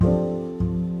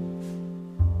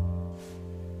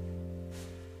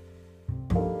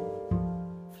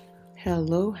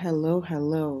Hello, hello,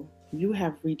 hello. You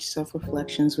have reached Self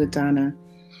Reflections with Donna.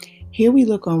 Here we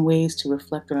look on ways to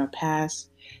reflect on our past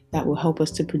that will help us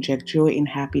to project joy and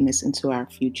happiness into our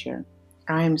future.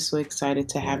 I am so excited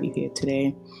to have you here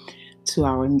today to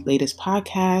our latest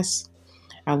podcast.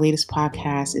 Our latest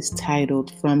podcast is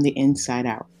titled From the Inside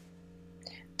Out.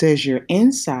 Does your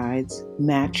insides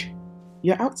match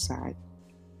your outside?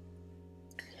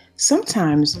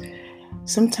 Sometimes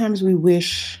we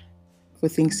wish for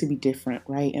things to be different,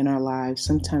 right, in our lives.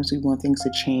 Sometimes we want things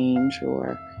to change,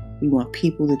 or we want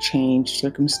people to change,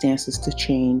 circumstances to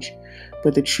change.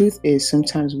 But the truth is,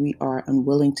 sometimes we are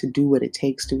unwilling to do what it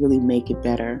takes to really make it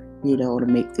better, to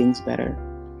make things better.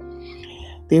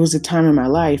 There was a time in my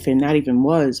life, and not even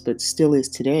was, but still is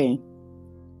today,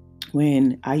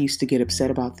 when I used to get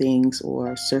upset about things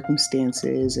or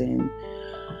circumstances, and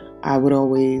I would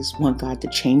always want God to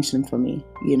change them for me.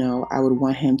 I would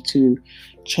want Him to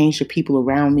change the people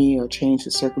around me or change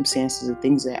the circumstances and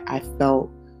things that I felt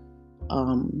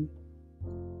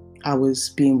I was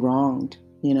being wronged,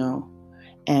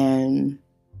 And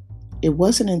it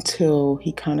wasn't until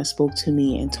He kind of spoke to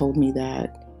me and told me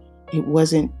that it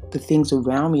wasn't the things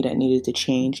around me that needed to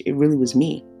change. It really was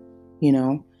me,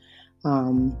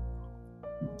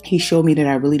 He showed me that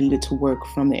I really needed to work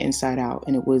from the inside out.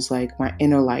 And it was like my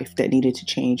inner life that needed to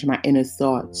change, my inner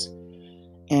thoughts.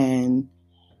 And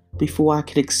before I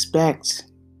could expect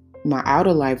my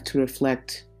outer life to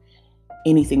reflect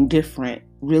anything different,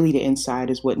 really the inside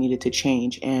is what needed to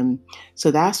change. And so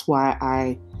that's why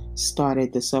I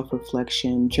started the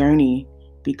self-reflection journey,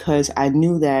 because I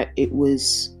knew that it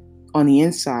was on the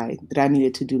inside that I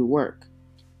needed to do the work.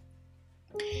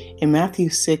 In Matthew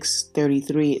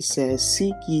 6:33, it says,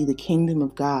 "Seek ye the kingdom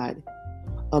of God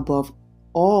above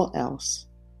all else,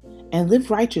 and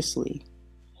live righteously,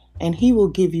 and He will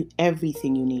give you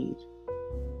everything you need."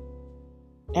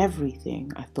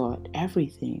 Everything, I thought,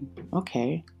 everything.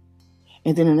 Okay.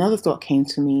 And then another thought came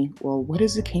to me, well, what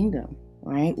is the kingdom,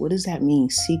 right? What does that mean?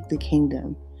 Seek the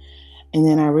kingdom. And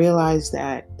then I realized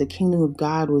that the kingdom of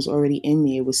God was already in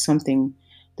me. It was something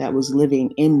that was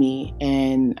living in me,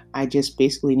 and I just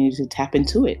basically needed to tap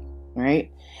into it,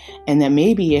 right? And that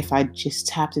maybe if I just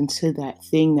tapped into that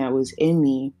thing that was in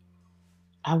me,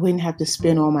 I wouldn't have to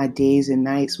spend all my days and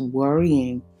nights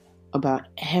worrying about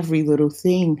every little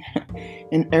thing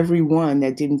and every one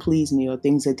that didn't please me, or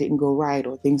things that didn't go right,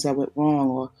 or things that went wrong,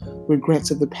 or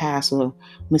regrets of the past, or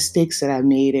mistakes that I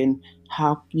made, and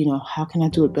how can I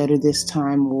do it better this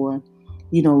time, or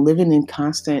living in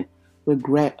constant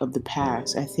regret of the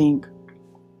past. I think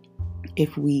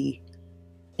if we,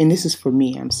 and this is for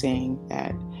me, I'm saying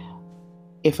that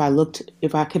if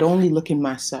I could only look in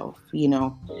myself,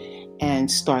 and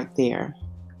start there,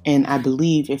 and I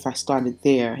believe if I started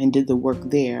there and did the work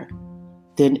there,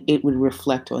 then it would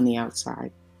reflect on the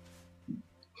outside.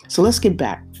 So let's get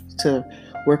back to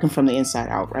working from the inside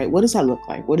out, right? What does that look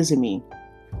like? What does it mean?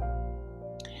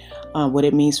 What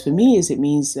it means for me is, it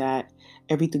means that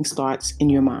everything starts in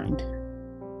your mind.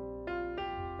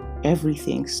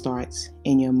 Everything starts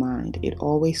in your mind. It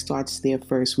always starts there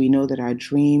first. We know that our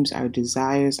dreams, our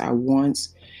desires, our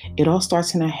wants, it all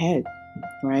starts in our head,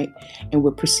 right? And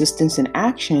with persistence and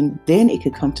action, then it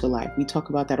could come to life. We talk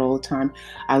about that all the time.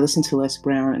 I listen to Les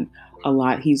Brown a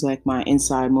lot. He's like my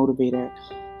inside motivator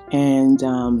and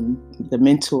the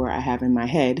mentor I have in my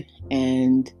head.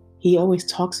 And he always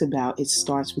talks about it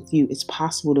starts with you. It's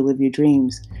possible to live your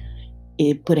dreams,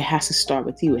 but it has to start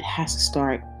with you. It has to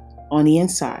start on the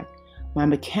inside. My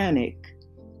mechanic,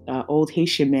 old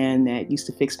Haitian man that used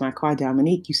to fix my car,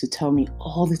 Dominique, used to tell me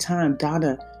all the time,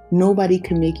 Donna, nobody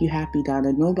can make you happy,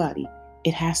 Donna. Nobody.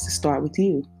 It has to start with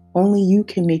you. Only you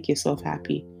can make yourself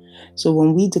happy. So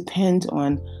when we depend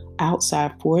on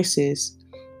outside forces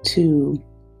to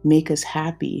make us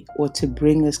happy or to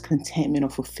bring us contentment or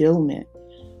fulfillment,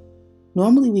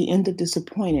 normally we end up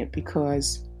disappointed,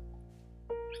 because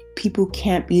people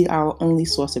can't be our only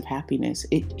source of happiness.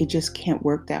 It just can't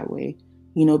work that way,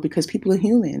 because people are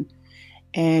human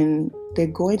and they're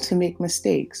going to make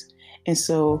mistakes. And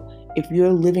so if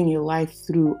you're living your life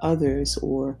through others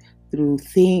or through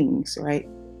things, right,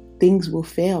 things will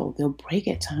fail. They'll break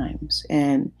at times.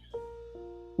 And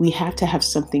we have to have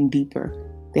something deeper.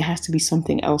 There has to be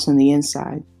something else on the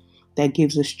inside that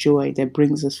gives us joy, that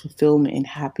brings us fulfillment and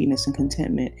happiness and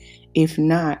contentment. If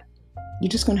not, you're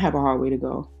just going to have a hard way to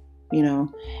go,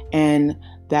 and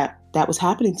that was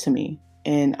happening to me.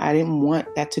 And I didn't want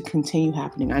that to continue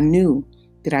happening. I knew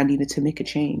that I needed to make a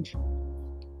change.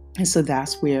 And so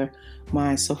that's where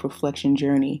my self-reflection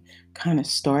journey kind of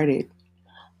started.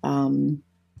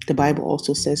 The Bible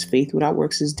also says faith without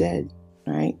works is dead,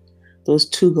 right? Those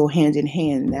two go hand in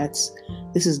hand.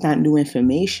 This is not new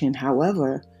information.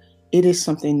 However, it is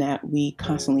something that we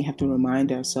constantly have to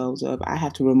remind ourselves of. I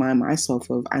have to remind myself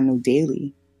of, I know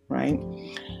daily, right?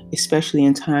 Especially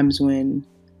in times when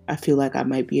I feel like I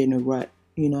might be in a rut,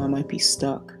 I might be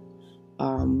stuck.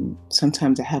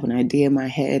 Sometimes I have an idea in my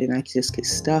head and I just get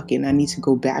stuck, and I need to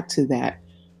go back to that.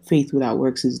 Faith without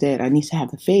works is dead. I need to have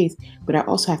the faith, but I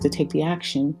also have to take the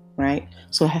action, right?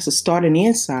 So it has to start on the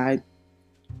inside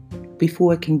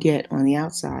before it can get on the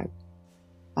outside.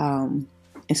 And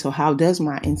so how does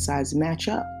my insides match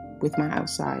up with my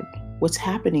outside? What's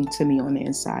happening to me on the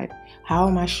inside? How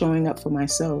am I showing up for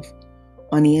myself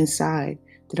on the inside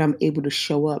that I'm able to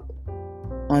show up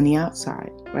on the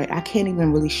outside, right? I can't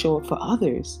even really show up for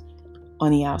others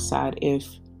on the outside if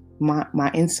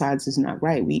my insides is not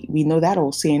right. We know that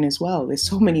old saying as well. There's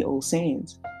so many old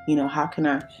sayings. How can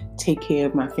I take care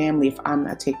of my family if I'm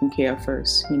not taken care of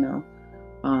first?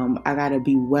 I gotta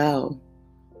be well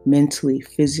mentally,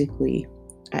 physically.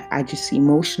 I just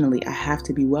emotionally, I have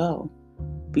to be well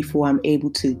before I'm able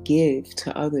to give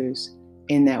to others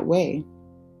in that way,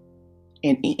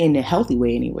 and in a healthy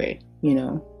way anyway.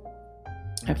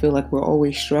 I feel like we're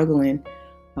always struggling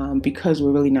because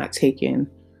we're really not taking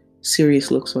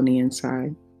serious looks on the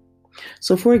inside.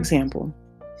 So for example,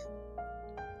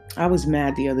 I was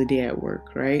mad the other day at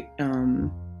work, right?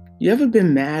 You ever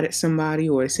been mad at somebody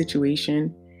or a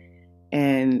situation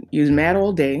and you was mad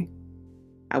all day?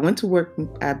 I went to work.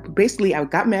 I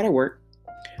got mad at work.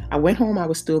 I went home. I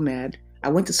was still mad. I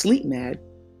went to sleep mad.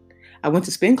 I went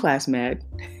to spin class mad.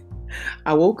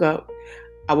 I woke up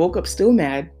still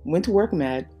mad. Went to work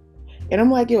mad. And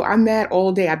I'm like, I'm mad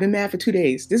all day. I've been mad for 2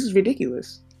 days. This is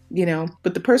ridiculous,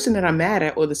 But the person that I'm mad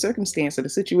at, or the circumstance or the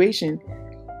situation,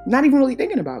 not even really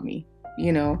thinking about me,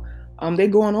 They're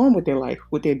going on with their life,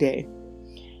 with their day.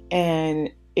 And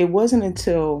it wasn't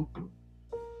until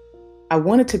I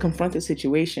wanted to confront the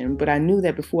situation, but I knew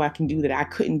that before I can do that, I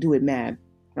couldn't do it mad,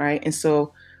 right? And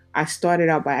so I started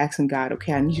out by asking God,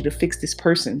 okay, I need you to fix this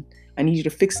person. I need you to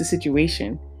fix the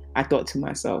situation, I thought to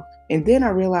myself. And then I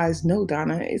realized, no,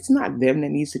 Donna, it's not them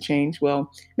that needs to change.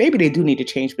 Well, maybe they do need to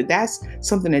change, but that's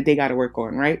something that they got to work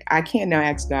on, right? I can't now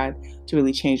ask God to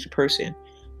really change the person.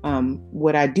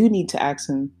 What I do need to ask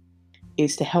him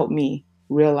is to help me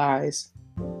realize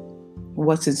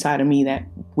what's inside of me that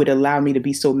would allow me to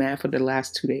be so mad for the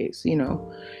last 2 days,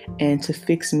 and to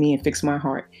fix me and fix my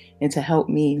heart, and to help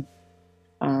me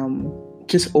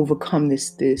just overcome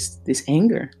this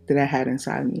anger that I had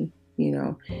inside of me,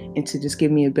 and to just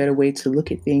give me a better way to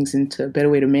look at things, and to a better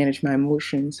way to manage my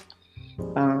emotions,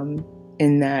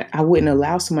 and that I wouldn't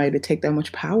allow somebody to take that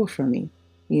much power from me,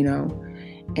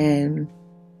 and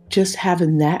just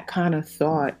having that kind of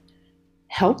thought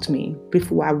helped me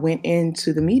before I went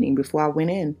into the meeting, before I went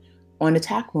in on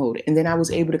attack mode. And then I was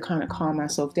able to kind of calm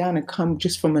myself down and come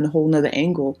just from a whole nother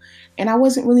angle. And I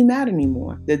wasn't really mad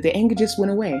anymore. The anger just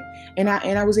went away. And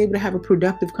I was able to have a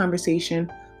productive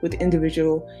conversation with the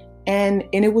individual, and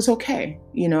it was okay.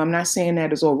 I'm not saying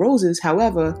that it's all roses.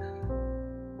 However,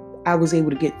 I was able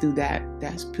to get through that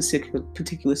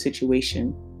particular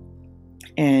situation.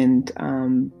 And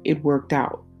it worked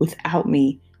out without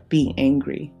me being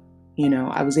angry.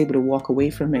 I was able to walk away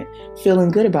from it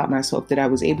feeling good about myself, that I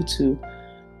was able to,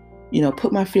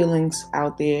 put my feelings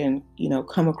out there and,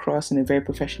 come across in a very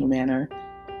professional manner,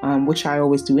 which I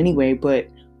always do anyway. But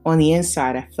on the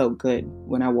inside, I felt good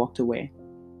when I walked away.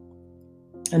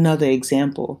 Another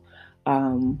example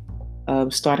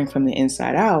of starting from the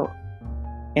inside out,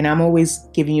 and I'm always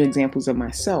giving you examples of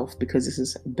myself because this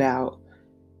is about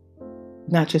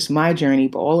not just my journey,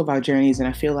 but all of our journeys. And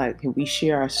I feel like if we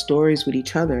share our stories with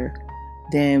each other,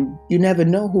 then you never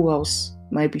know who else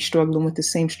might be struggling with the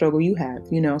same struggle you have,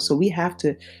 So we have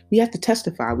to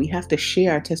testify. We have to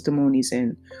share our testimonies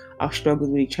and our struggles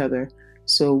with each other,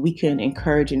 so we can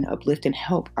encourage and uplift and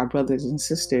help our brothers and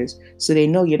sisters, so they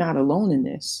know you're not alone in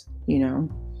this,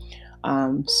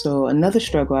 So another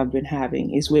struggle I've been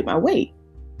having is with my weight.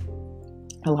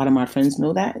 A lot of my friends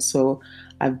know that. So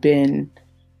I've been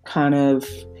kind of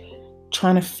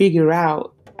trying to figure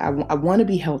out, I want to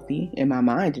be healthy in my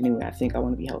mind anyway. I think I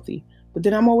want to be healthy, but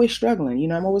then I'm always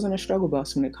struggling. I'm always on a struggle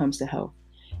bus when it comes to health.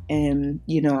 And,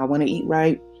 I want to eat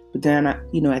right, but then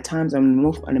at times I'm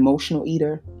an emotional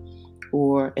eater,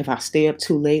 or if I stay up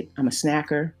too late, I'm a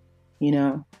snacker,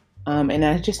 and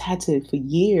I just had to, for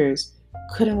years,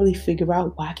 couldn't really figure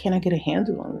out, why can't I get a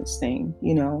handle on this thing?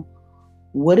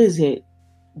 What is it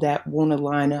that won't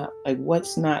line up? Like,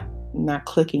 what's not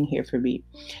clicking here for me?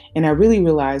 And I really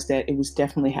realized that it was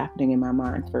definitely happening in my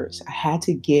mind first. I had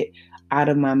to get out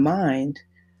of my mind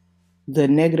the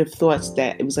negative thoughts,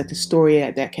 that it was like the story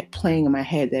that kept playing in my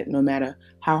head, that no matter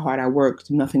how hard I worked,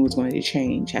 nothing was going to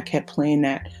change. I kept playing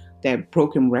that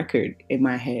broken record in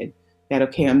my head, that,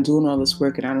 okay, I'm doing all this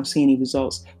work and I don't see any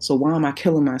results. So why am I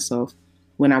killing myself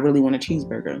when I really want a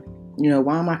cheeseburger?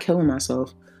 Why am I killing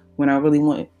myself when I really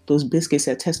want those biscuits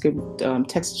at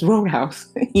Texas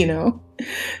Roadhouse?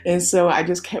 And so I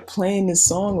just kept playing this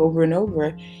song over and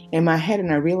over in my head,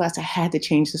 and I realized I had to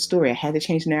change the story. I had to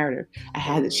change the narrative. I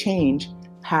had to change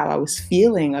how I was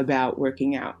feeling about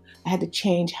working out. I had to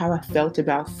change how I felt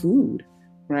about food,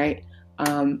 right?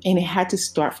 And it had to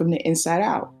start from the inside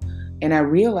out. And I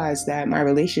realized that my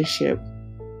relationship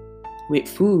with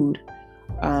food,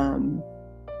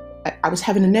 I was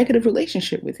having a negative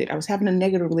relationship with it. I was having a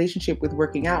negative relationship with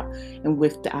working out and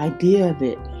with the idea of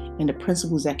it and the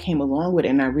principles that came along with it.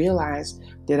 And I realized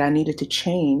that I needed to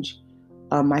change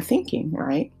my thinking,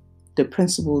 right? The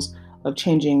principles of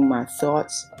changing my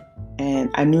thoughts. And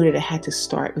I knew that it had to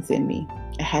start within me.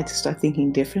 I had to start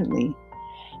thinking differently.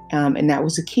 And that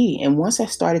was the key. And once I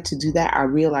started to do that, I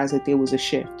realized that there was a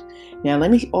shift. Now,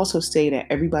 let me also say that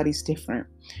everybody's different.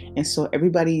 And so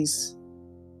everybody's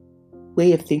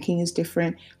way of thinking is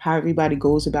different. How everybody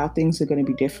goes about things are going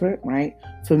to be different, right?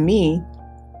 For me,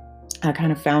 I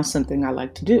kind of found something I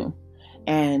like to do.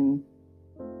 And,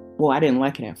 well, I didn't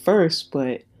like it at first,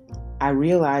 but I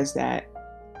realized that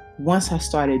once I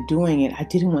started doing it, I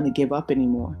didn't want to give up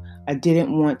anymore. I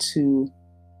didn't want to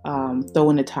throw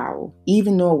in the towel,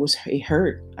 even though it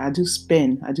hurt. I do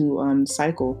spin, I do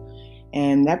cycle,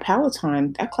 and that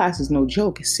Peloton, that class is no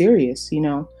joke. It's serious,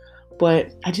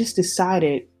 But I just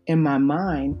decided in my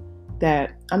mind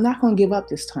that I'm not going to give up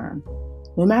this time.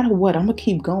 No matter what, I'm going to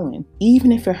keep going,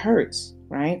 even if it hurts,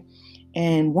 right?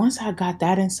 And once I got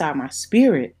that inside my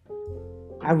spirit,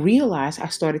 I realized I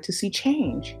started to see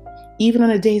change. Even on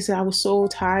the days that I was so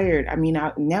tired. I mean,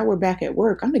 now we're back at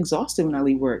work. I'm exhausted when I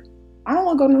leave work. I don't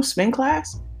want to go to no spin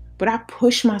class, but I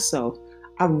push myself.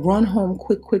 I run home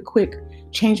quick,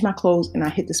 change my clothes, and I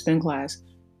hit the spin class,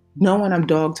 knowing I'm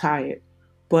dog tired.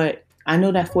 But I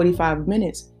know that 45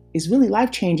 minutes is really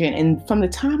life-changing. And from the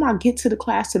time I get to the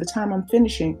class to the time I'm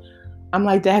finishing, I'm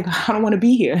like, Dag, I don't want to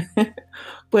be here.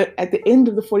 But at the end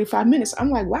of the 45 minutes, I'm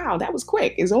like, wow, that was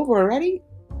quick. It's over already,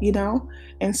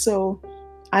 And so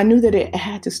I knew that it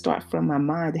had to start from my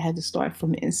mind. It had to start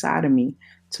from the inside of me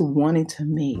to wanting to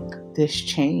make this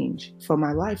change for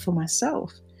my life, for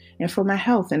myself, and for my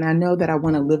health. And I know that I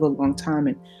want to live a long time,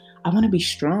 and I want to be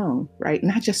strong, right?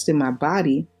 Not just in my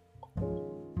body,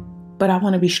 but I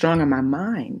want to be strong in my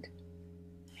mind.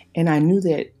 And I knew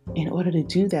that in order to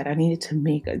do that, I needed to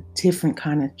make a different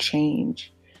kind of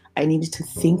change. I needed to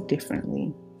think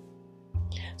differently.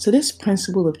 So this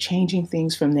principle of changing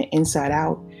things from the inside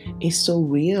out is so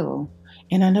real.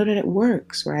 And I know that it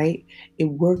works, right? It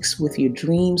works with your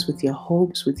dreams, with your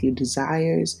hopes, with your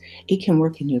desires. It can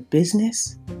work in your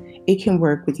business. It can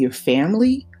work with your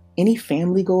family, any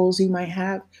family goals you might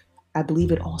have. I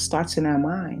believe it all starts in our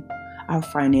mind. Our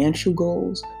financial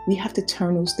goals, we have to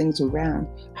turn those things around,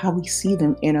 how we see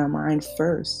them in our mind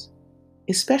first,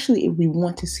 especially if we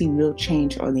want to see real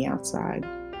change on the outside.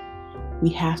 We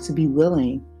have to be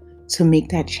willing to make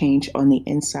that change on the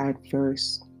inside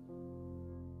first.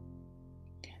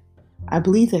 I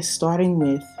believe that starting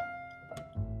with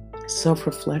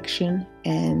self-reflection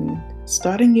and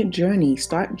starting your journey,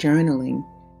 start journaling,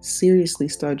 seriously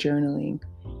start journaling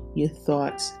your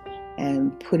thoughts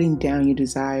and putting down your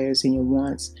desires and your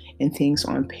wants and things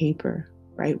on paper,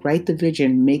 right? Write the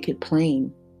vision, make it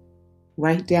plain.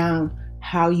 Write down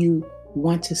how you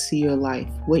want to see your life,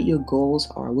 what your goals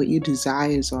are, what your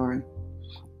desires are.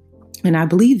 And I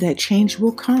believe that change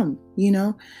will come,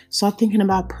 Start thinking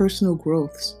about personal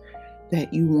growths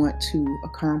that you want to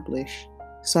accomplish.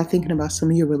 Start thinking about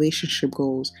some of your relationship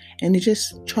goals and to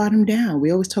just chart them down.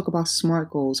 We always talk about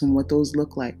SMART goals and what those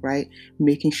look like, right?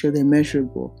 Making sure they're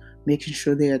measurable, making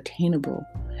sure they're attainable,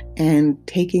 and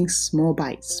taking small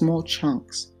bites, small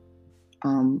chunks.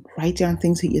 Write down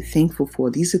things that you're thankful for.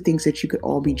 These are things that you could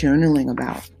all be journaling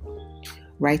about.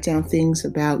 Write down things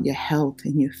about your health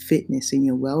and your fitness and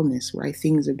your wellness. Write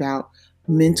things about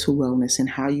mental wellness and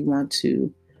how you want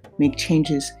to make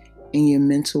changes in your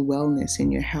mental wellness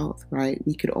and your health, right?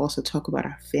 We could also talk about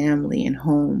our family and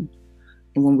home,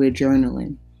 and when we're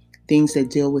journaling, things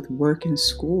that deal with work and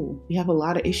school. We have a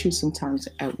lot of issues sometimes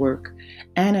at work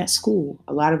and at school.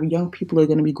 A lot of young people are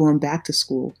going to be going back to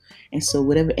school. And so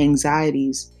whatever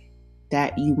anxieties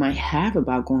that you might have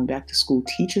about going back to school,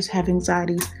 teachers have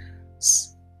anxieties,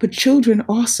 but children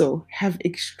also have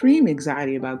extreme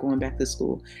anxiety about going back to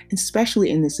school, especially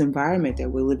in this environment that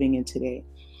we're living in today.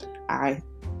 I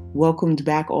welcomed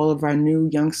back all of our new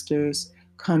youngsters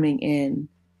coming in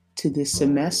to this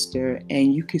semester,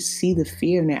 and you could see the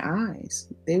fear in their eyes.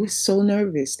 They were so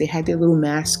nervous. They had their little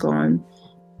mask on,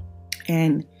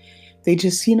 and they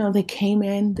just, they came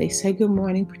in, they said good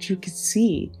morning, but you could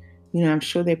see, I'm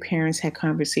sure their parents had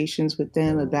conversations with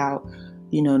them about,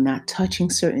 not touching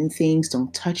certain things.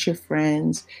 Don't touch your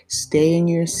friends, stay in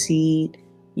your seat,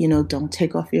 don't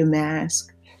take off your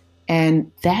mask.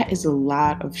 And that is a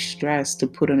lot of stress to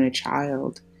put on a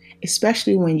child,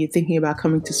 especially when you're thinking about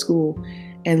coming to school.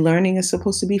 And learning is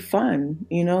supposed to be fun.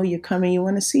 You're coming, you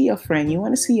want to see your friend, you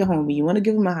want to see your homie, you want to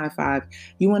give them a high five,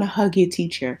 you want to hug your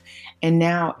teacher. And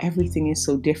now everything is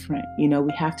so different.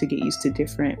 We have to get used to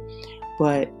different.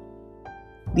 But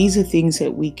these are things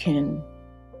that we can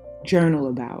journal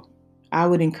about. I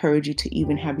would encourage you to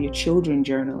even have your children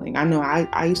journaling. I know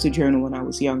I used to journal when I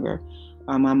was younger.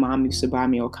 My mom used to buy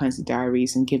me all kinds of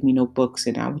diaries and give me notebooks,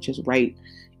 and I would just write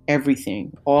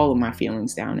everything, all of my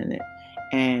feelings down in it.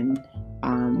 And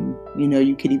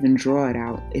you could even draw it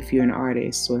out if you're an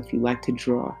artist or if you like to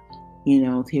draw.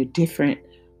 There are different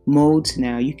modes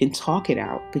now. You can talk it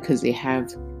out because they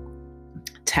have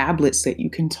tablets that you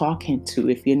can talk into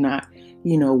if you're not,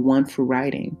 one for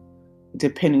writing,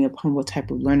 depending upon what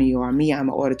type of learner you are. Me, I'm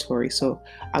an auditory, so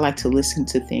I like to listen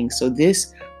to things. So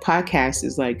this podcast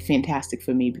is like fantastic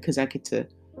for me because I get to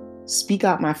speak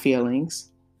out my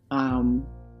feelings.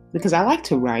 Because I like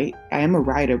to write. I am a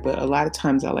writer, but a lot of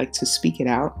times I like to speak it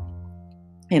out.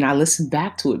 And I listen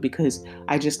back to it because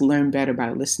I just learn better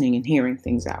by listening and hearing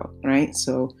things out, right?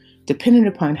 So depending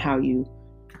upon how you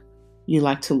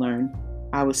like to learn,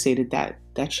 I would say that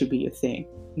should be your thing,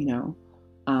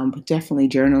 But definitely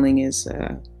journaling is,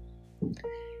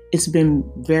 it's been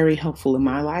very helpful in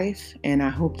my life. And I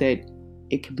hope that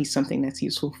it could be something that's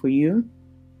useful for you.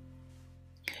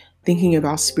 Thinking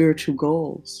about spiritual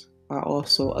goals are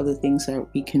also other things that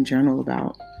we can journal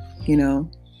about.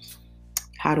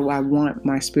 How do I want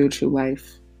my spiritual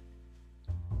life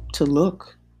to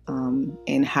look?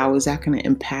 And how is that going to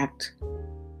impact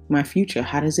my future?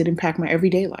 How does it impact my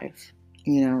everyday life?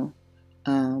 Your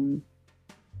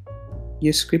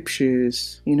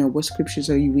scriptures, what scriptures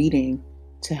are you reading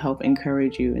to help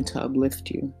encourage you and to uplift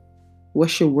you?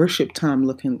 What's your worship time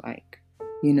looking like?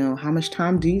 How much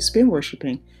time do you spend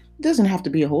worshiping? It doesn't have to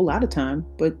be a whole lot of time,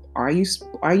 but are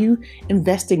you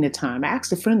investing the time? I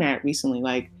asked a friend that recently,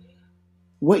 like,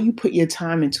 what you put your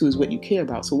time into is what you care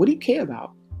about. So what do you care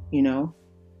about?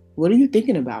 What are you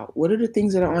thinking about? What are the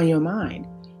things that are on your mind?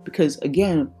 Because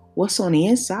again, what's on the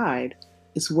inside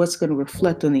is what's going to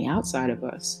reflect on the outside of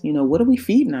us. What are we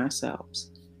feeding ourselves?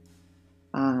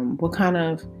 What kind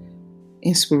of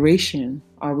inspiration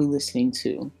are we listening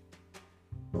to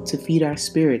feed our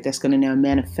spirit that's going to now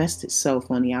manifest itself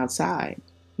on the outside?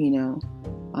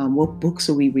 What books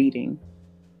are we reading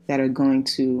that are going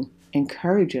to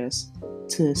encourage us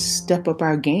to step up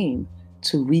our game,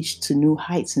 to reach to new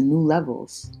heights and new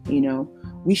levels?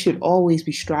 We should always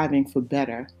be striving for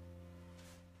better.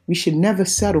 We should never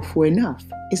settle for enough.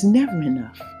 It's never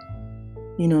enough.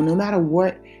 No matter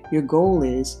what your goal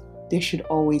is, there should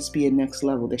always be a next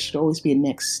level. There should always be a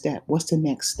next step. What's the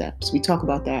next steps? We talk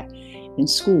about that in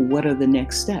school. What are the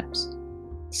next steps?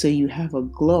 So you have a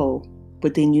glow,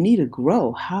 but then you need to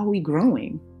grow. How are we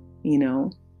growing?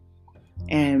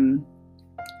 And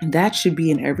that should be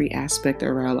in every aspect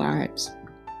of our lives.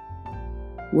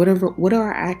 What are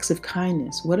our acts of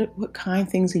kindness? What kind of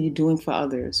things are you doing for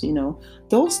others?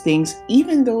 Those things,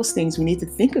 even those things we need to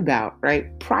think about,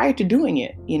 right? Prior to doing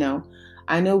it.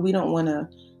 I know we don't want to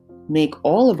make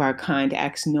all of our kind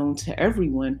acts known to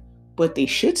everyone, but they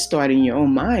should start in your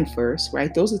own mind first,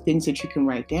 right? Those are things that you can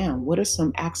write down. What are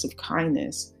some acts of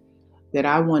kindness that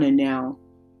I want to now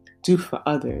do for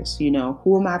others?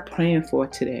 Who am I praying for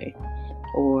today?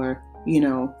 Or,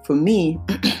 for me,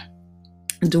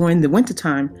 during the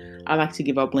wintertime, I like to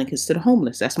give out blankets to the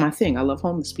homeless. That's my thing. I love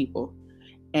homeless people.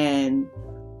 And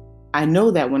I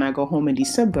know that when I go home in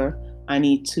December, I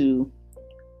need to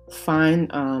find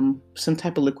some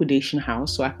type of liquidation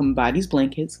house so I can buy these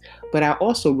blankets. But I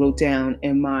also wrote down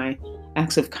in my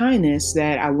acts of kindness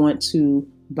that I want to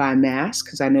buy masks,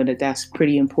 because I know that that's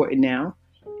pretty important now,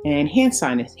 and hand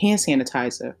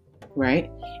sanitizer, right?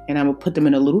 And I'm going to put them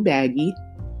in a little baggie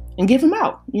and give them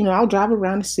out. I'll drive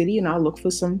around the city and I'll look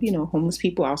for some, homeless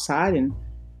people outside, and,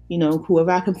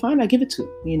 whoever I can find, I give it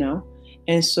to,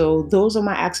 And so those are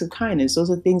my acts of kindness. Those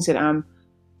are things that I'm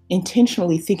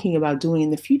intentionally thinking about doing in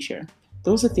the future.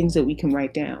 Those are things that we can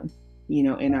write down,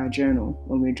 in our journal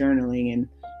when we're journaling and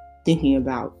thinking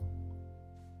about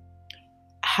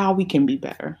how we can be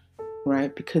better,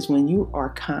 right? Because when you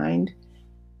are kind,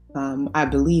 I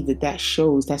believe that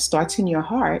shows, that starts in your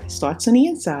heart, starts on the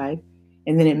inside,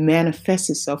 and then it manifests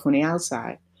itself on the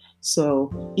outside.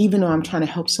 So even though I'm trying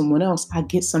to help someone else, I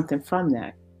get something from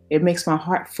that. It makes my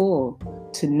heart full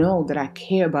to know that I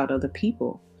care about other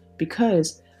people,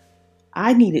 because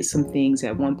I needed some things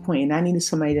at one point and I needed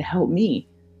somebody to help me,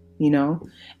 you know?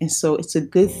 And so it's a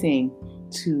good thing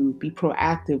to be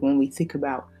proactive when we think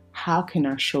about, how can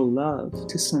I show love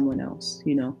to someone else?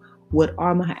 What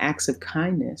are my acts of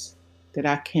kindness that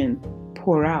I can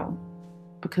pour out?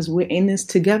 Because we're in this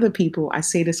together, people. I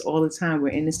say this all the time. We're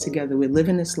in this together. We're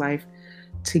living this life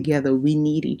together. We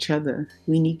need each other.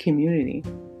 We need community.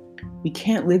 We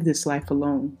can't live this life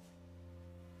alone.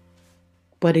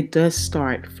 But it does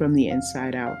start from the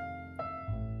inside out.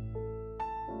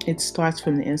 It starts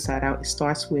from the inside out. It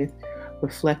starts with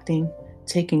reflecting,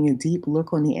 taking a deep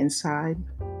look on the inside,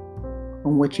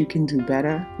 on what you can do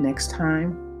better next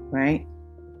time, right?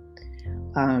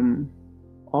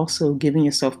 Also giving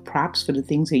yourself props for the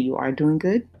things that you are doing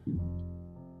good.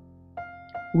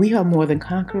 We are more than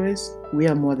conquerors. We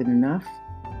are more than enough.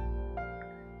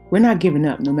 We're not giving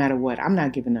up no matter what. I'm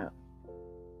not giving up.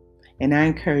 And I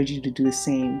encourage you to do the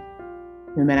same.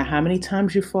 No matter how many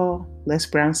times you fall, Les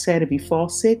Brown said, if you fall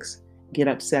 6, get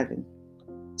up 7.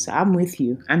 So I'm with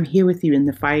you. I'm here with you in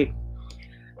the fight.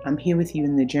 I'm here with you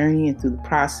in the journey and through the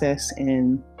process.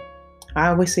 And I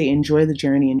always say, enjoy the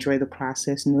journey, enjoy the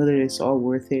process. Know that it's all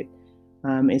worth it.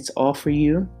 It's all for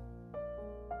you.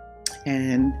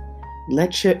 And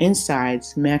let your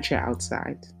insides match your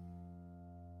outsides.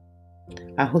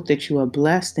 I hope that you are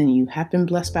blessed and you have been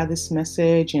blessed by this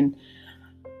message and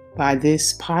by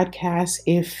this podcast.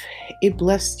 If it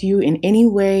blessed you in any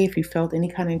way, if you felt any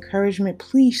kind of encouragement,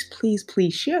 please, please,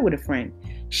 please share it with a friend.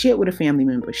 Share it with a family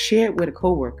member. Share it with a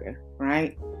coworker,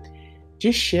 right?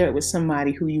 Just share it with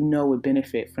somebody who you know would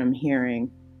benefit from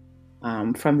hearing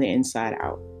from the inside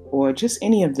out, or just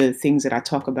any of the things that I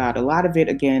talk about. A lot of it,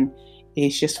 again,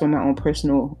 is just from my own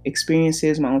personal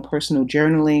experiences, my own personal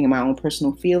journaling, and my own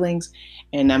personal feelings.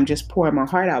 And I'm just pouring my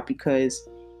heart out because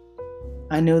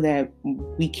I know that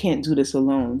we can't do this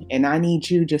alone. And I need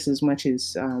you just as much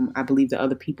as I believe that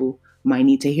other people might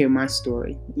need to hear my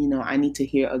story. I need to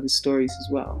hear other stories as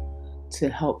well to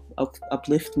help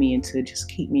uplift me and to just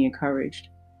keep me encouraged.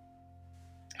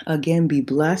 Again, be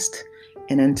blessed.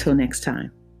 And until next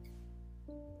time.